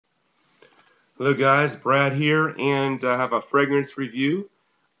Hello guys, Brad here, and I have a fragrance review.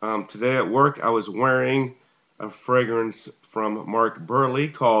 Today at work I was wearing a fragrance from Mark Burley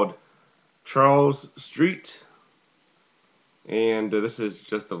called Charles Street, and this is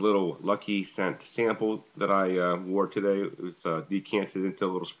just a little lucky scent sample that I wore today. It was decanted into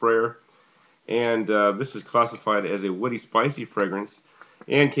a little sprayer, and this is classified as a woody spicy fragrance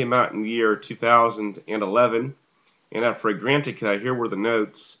and came out in the year 2011. And at Fragrantica, here were the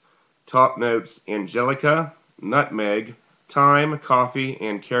notes. Top notes: angelica, nutmeg, thyme, coffee,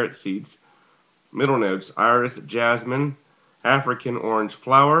 and carrot seeds. Middle notes: iris, jasmine, African orange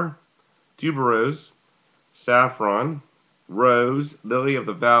flower, tuberose, saffron, rose, lily of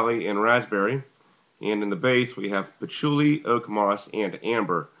the valley, and raspberry. And in the base, we have patchouli, oak moss, and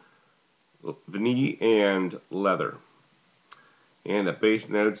amber, vanilla, and leather. And at base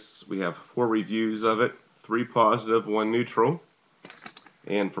notes, we have 4 reviews of it, 3 positive, 1 neutral.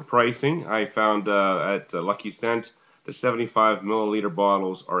 And for pricing, I found at Lucky Scent, the 75 milliliter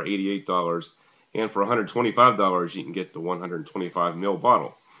bottles are $88, and for $125 you can get the 125 ml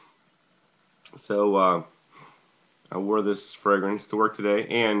bottle. So I wore this fragrance to work today,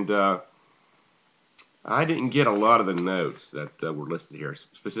 and I didn't get a lot of the notes that were listed here,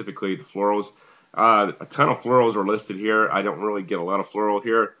 specifically the florals. A ton of florals are listed here. I don't really get a lot of floral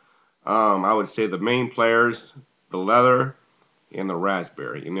here. I would say the main players: the leather and the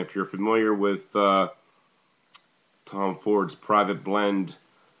raspberry. And if you're familiar with Tom Ford's private blend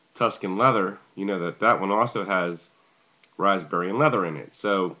Tuscan leather, you know that that one also has raspberry and leather in it.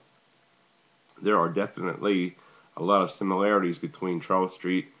 So there are definitely a lot of similarities between Charles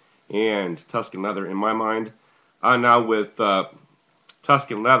Street and Tuscan leather in my mind. Now with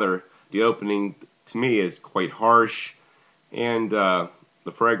Tuscan leather, the opening to me is quite harsh, and the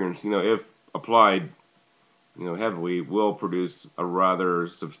fragrance, if applied heavily, will produce a rather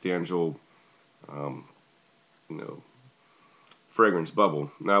substantial, um, you know, fragrance bubble.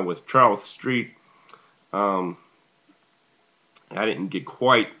 Now with Charles Street, I didn't get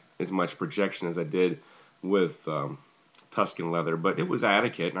quite as much projection as I did with Tuscan leather, but it was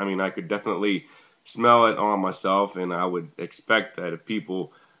adequate. I mean, I could definitely smell it on myself, and I would expect that if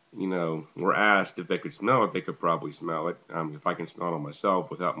people, were asked if they could smell it, they could probably smell it. If I can smell it on myself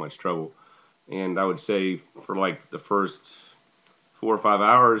without much trouble. And I would say for like the first 4 or 5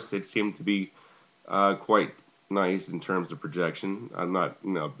 hours, it seemed to be quite nice in terms of projection. I'm not,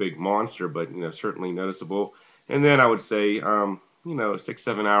 a big monster, but certainly noticeable. And then I would say, 6,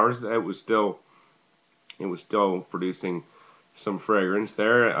 7 hours, it was still producing some fragrance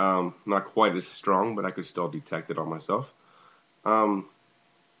there. Not quite as strong, but I could still detect it on myself. So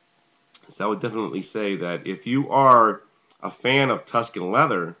I would definitely say that if you are a fan of Tuscan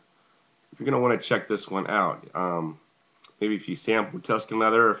leather, you're going to want to check this one out. Maybe if you sample Tuscan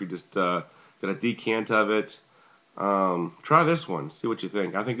leather, if you just get a decant of it, try this one. See what you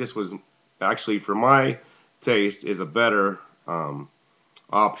think. I think this was actually, for my taste, is a better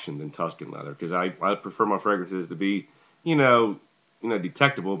option than Tuscan leather, because I prefer my fragrances to be,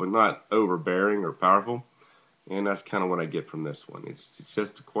 detectable but not overbearing or powerful. And that's kind of what I get from this one. It's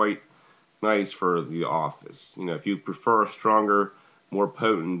just quite nice for the office. If you prefer a stronger, more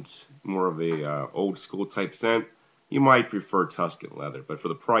potent, more of a old school type scent, you might prefer Tuscan leather. But for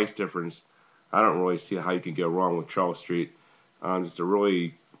the price difference, I don't really see how you can go wrong with Charles Street. Just a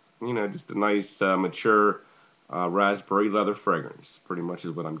really, just a nice, mature raspberry leather fragrance. Pretty much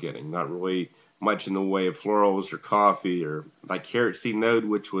is what I'm getting. Not really much in the way of florals or coffee or like carrot seed note,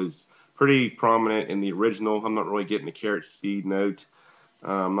 which was pretty prominent in the original. I'm not really getting the carrot seed note.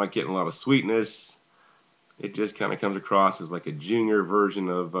 I'm not getting a lot of sweetness. It just kind of comes across as like a junior version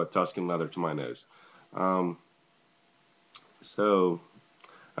of Tuscan leather to my nose. So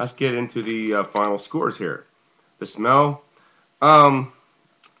let's get into the final scores here. The smell, I'm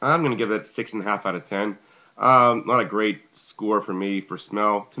going to give it 6.5 out of 10. Not a great score for me for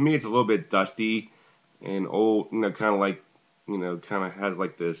smell. To me, it's a little bit dusty and old, kind of like, kind of has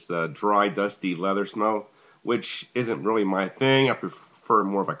like this dry, dusty leather smell, which isn't really my thing. I prefer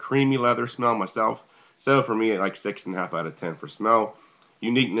more of a creamy leather smell myself. So for me, like 6.5 out of 10 for smell.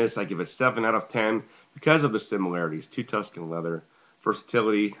 Uniqueness, I give it 7 out of 10 because of the similarities to Tuscan leather.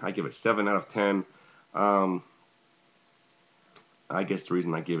 Versatility, I give it 7 out of 10. I guess the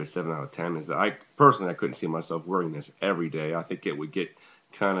reason I gave it 7 out of 10 is that I couldn't see myself wearing this every day. I think it would get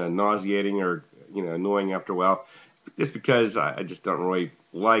kind of nauseating or annoying after a while, just because I just don't really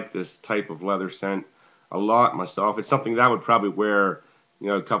like this type of leather scent a lot myself. It's something that I would probably wear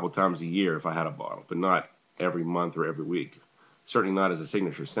a couple times a year if I had a bottle, but not every month or every week. Certainly not as a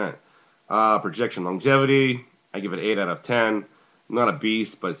signature scent. Projection longevity, I give it 8 out of 10. not a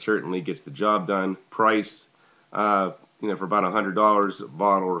beast, but certainly gets the job done. Price, for about $100 a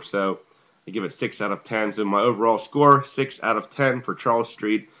bottle or so, I give it 6 out of 10. So my overall score, 6 out of 10 for Charles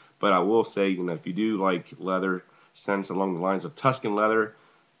Street. But I will say, if you do like leather scents along the lines of Tuscan leather,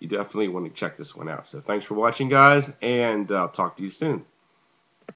 you definitely want to check this one out. So thanks for watching, guys, and I'll talk to you soon.